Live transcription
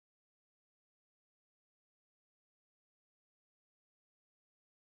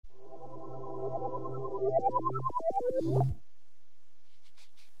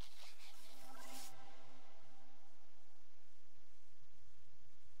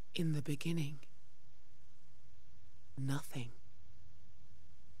In the beginning, nothing.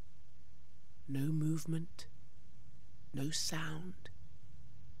 No movement, no sound,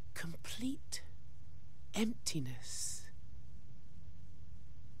 complete emptiness.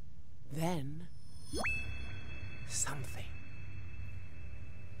 Then, something.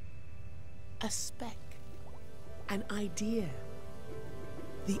 A speck, an idea.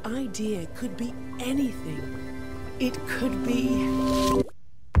 The idea could be anything. It could be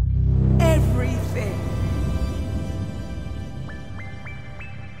everything.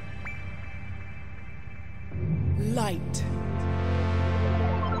 Light.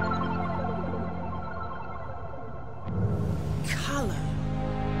 Color.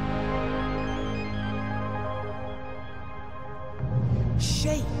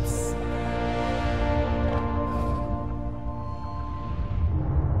 Shapes.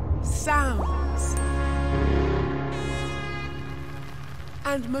 Sounds.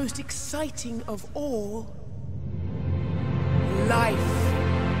 And most exciting of all, life.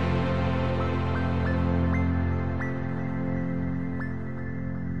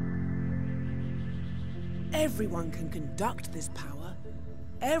 Everyone can conduct this power.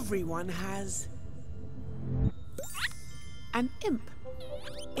 Everyone has an imp.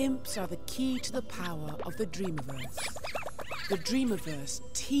 Imps are the key to the power of the Dreamiverse. The Dreamiverse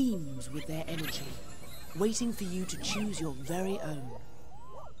teems with their energy, waiting for you to choose your very own.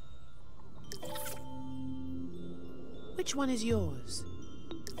 Which one is yours?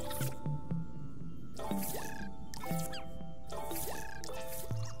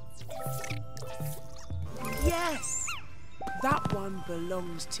 Yes! That one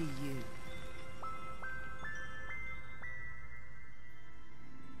belongs to you.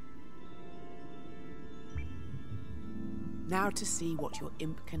 Now to see what your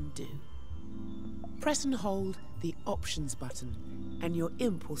imp can do. Press and hold the Options button, and your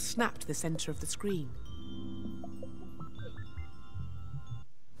imp will snap to the center of the screen.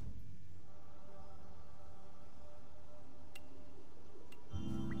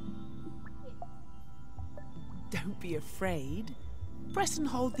 Don't be afraid. Press and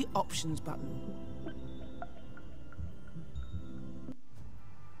hold the Options button.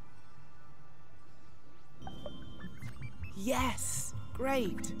 Yes!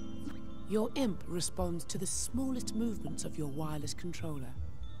 Great! Your imp responds to the smallest movements of your wireless controller.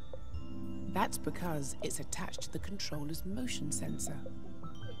 That's because it's attached to the controller's motion sensor.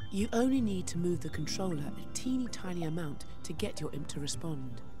 You only need to move the controller a teeny tiny amount to get your imp to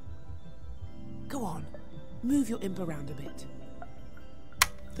respond. Go on, move your imp around a bit.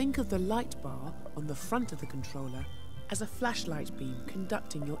 Think of the light bar on the front of the controller as a flashlight beam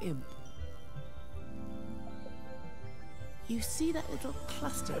conducting your imp. You see that little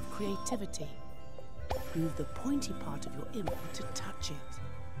cluster of creativity? Move the pointy part of your imp to touch it.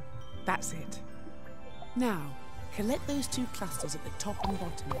 That's it. Now, collect those two clusters at the top and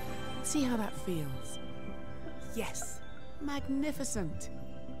bottom. See how that feels. Yes, magnificent.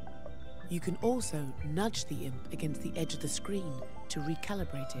 You can also nudge the imp against the edge of the screen to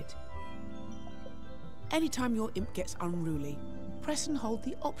recalibrate it. Anytime your imp gets unruly, press and hold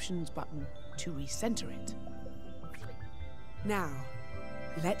the Options button to recenter it. Now,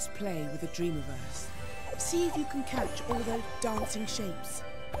 let's play with the Dreamiverse. See if you can catch all those dancing shapes.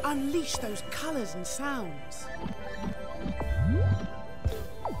 Unleash those colors and sounds.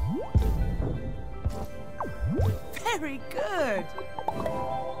 Very good.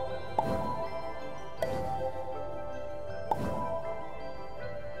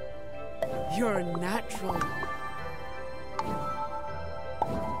 You're a natural.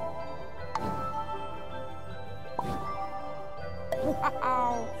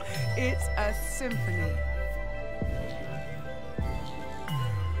 Wow, it's a symphony.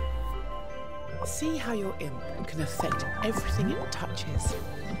 See how your imp can affect everything it touches,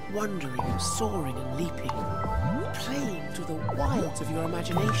 wandering, soaring and leaping, playing through the wilds of your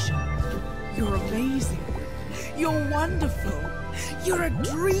imagination. You're amazing. You're wonderful. You're a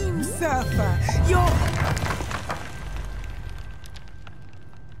dream surfer.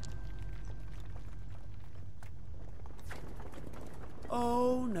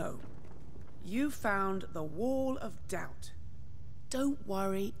 Oh no. You found the wall of doubt. Don't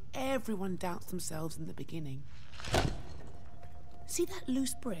worry, everyone doubts themselves in the beginning. See that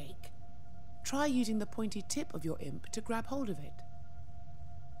loose break? Try using the pointy tip of your imp to grab hold of it.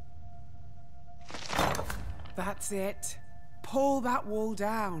 That's it. Pull that wall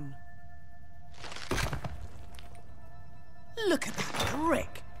down. Look at that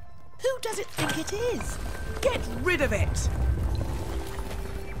brick. Who does it think it is? Get rid of it!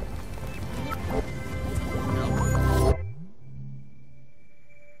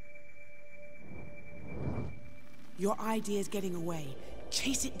 Your idea's getting away.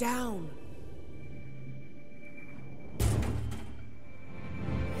 Chase it down.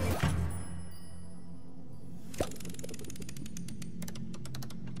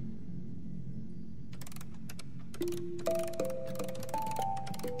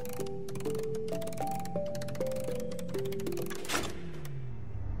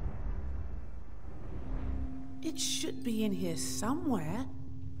 It should be in here somewhere.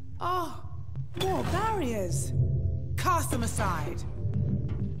 Oh, more barriers. Cast them aside.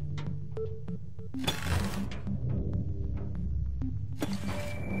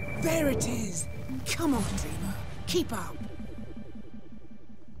 There it is. Come on, Dreamer. Keep up.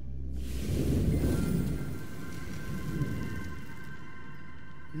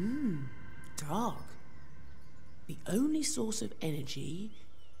 Dark. The only source of energy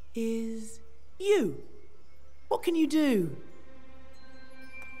is you. What can you do?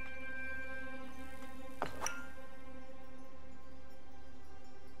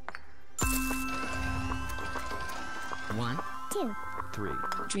 One, two, three.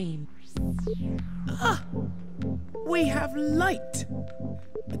 Dream. Ah! We have light.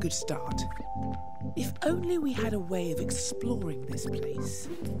 A good start. If only we had a way of exploring this place.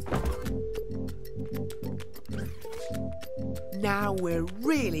 Now we're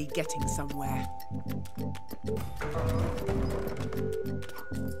really getting somewhere.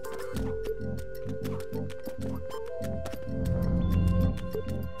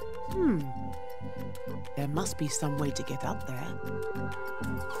 There must be some way to get up there.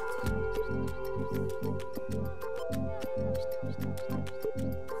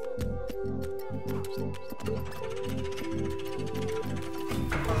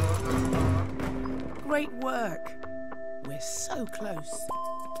 Great work. We're so close.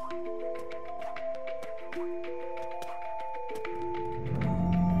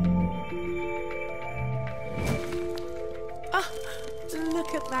 Ah,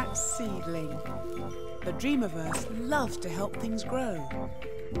 look at that seedling. The Dreamiverse loves to help things grow.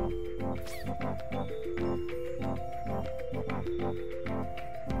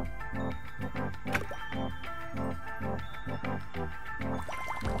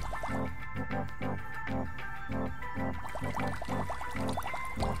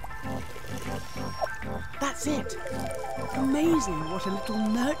 That's it. Amazing what a little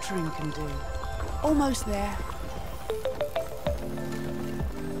nurturing can do. Almost there.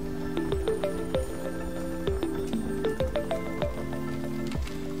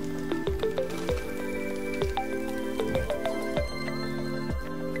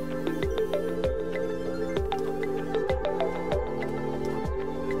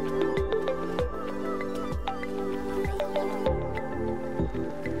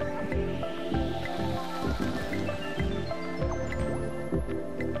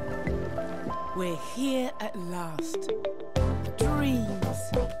 We're here at last. Dreams,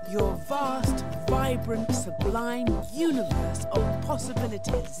 your vast, vibrant, sublime universe of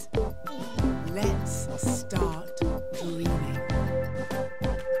possibilities. Let's start dreaming.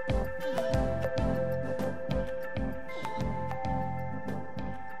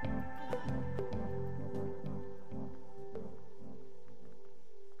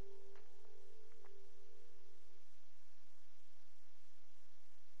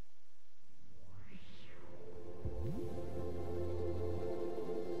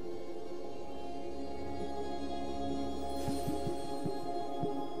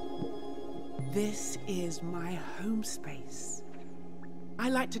 This is my home space. I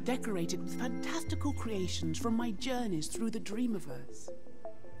like to decorate it with fantastical creations from my journeys through the Dreamiverse.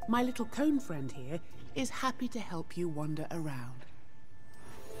 My little cone friend here is happy to help you wander around.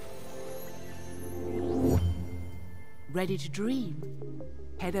 Ready to dream?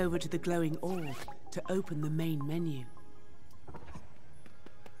 Head over to the glowing orb to open the main menu.